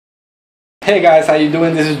Hey guys, how you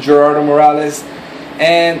doing? This is Gerardo Morales,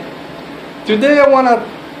 and today I want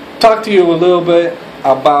to talk to you a little bit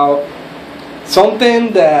about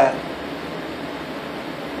something that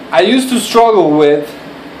I used to struggle with,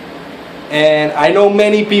 and I know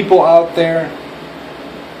many people out there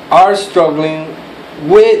are struggling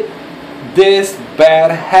with this bad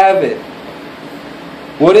habit.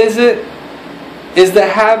 What is it? It's the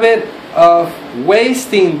habit of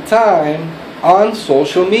wasting time on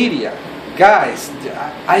social media. Guys,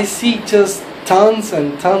 I see just tons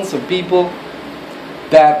and tons of people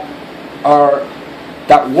that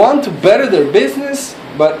want to better their business,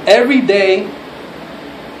 but every day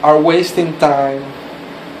are wasting time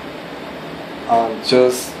on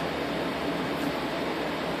just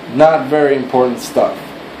not very important stuff.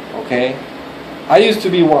 Okay? I used to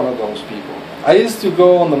be one of those people. I used to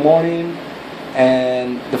go in the morning,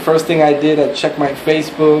 and the first thing I did, I checked my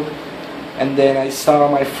Facebook, and then I saw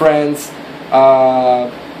my friends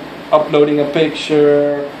uploading a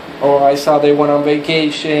picture, or I saw they went on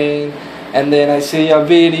vacation, and then I see a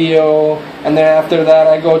video, and then after that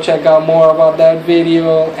I go check out more about that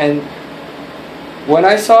video, and when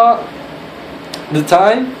I saw, the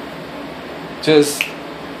time just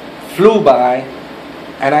flew by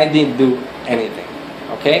and I didn't do anything.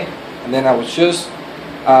 Okay? And then I was just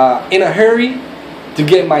in a hurry to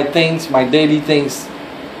get my things, my daily things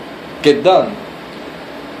get done.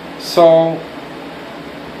 So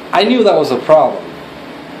I knew that was a problem.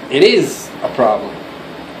 It is a problem.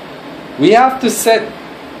 We have to set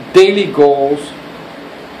daily goals,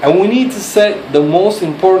 and we need to set the most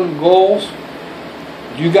important goals.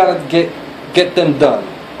 You gotta get them done.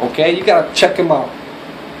 Okay? You gotta check them out.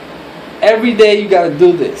 Every day you gotta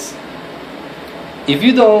do this. If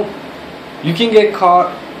you don't, you can get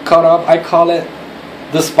caught up. I call it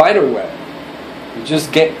the spider web. You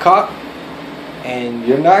just get caught, and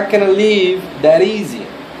you're not gonna leave that easy.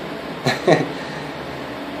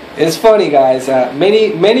 It's funny, guys.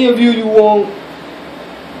 Many of you won't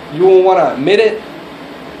want to admit it,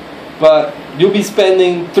 but you'll be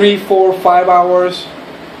spending 3, 4, 5 hours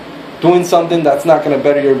doing something that's not going to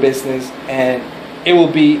better your business, and it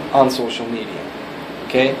will be on social media.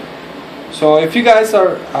 Okay, so if you guys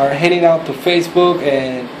are heading out to Facebook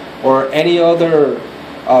or any other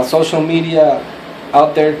social media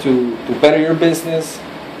out there to better your business,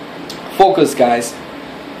 focus, guys.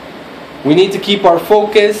 We need to keep our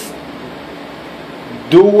focus.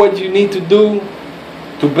 Do what you need to do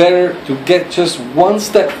to get just one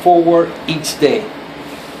step forward each day.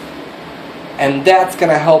 And that's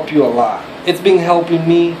gonna help you a lot. It's been helping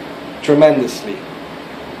me tremendously.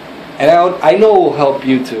 And I know it will help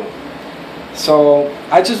you too. So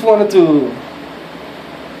I just wanted to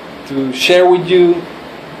share with you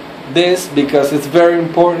this because it's very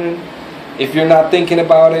important. If you're not thinking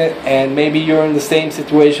about it, and maybe you're in the same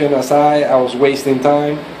situation as I was wasting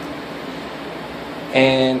time,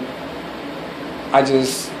 and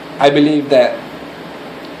I believe that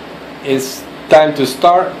it's time to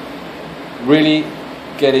start really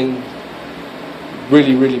getting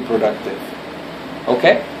really productive.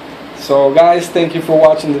 Okay? So guys, thank you for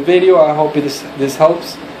watching the video. I hope this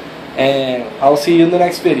helps, and I'll see you in the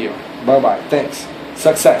next video. Bye bye. Thanks.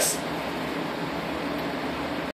 Success.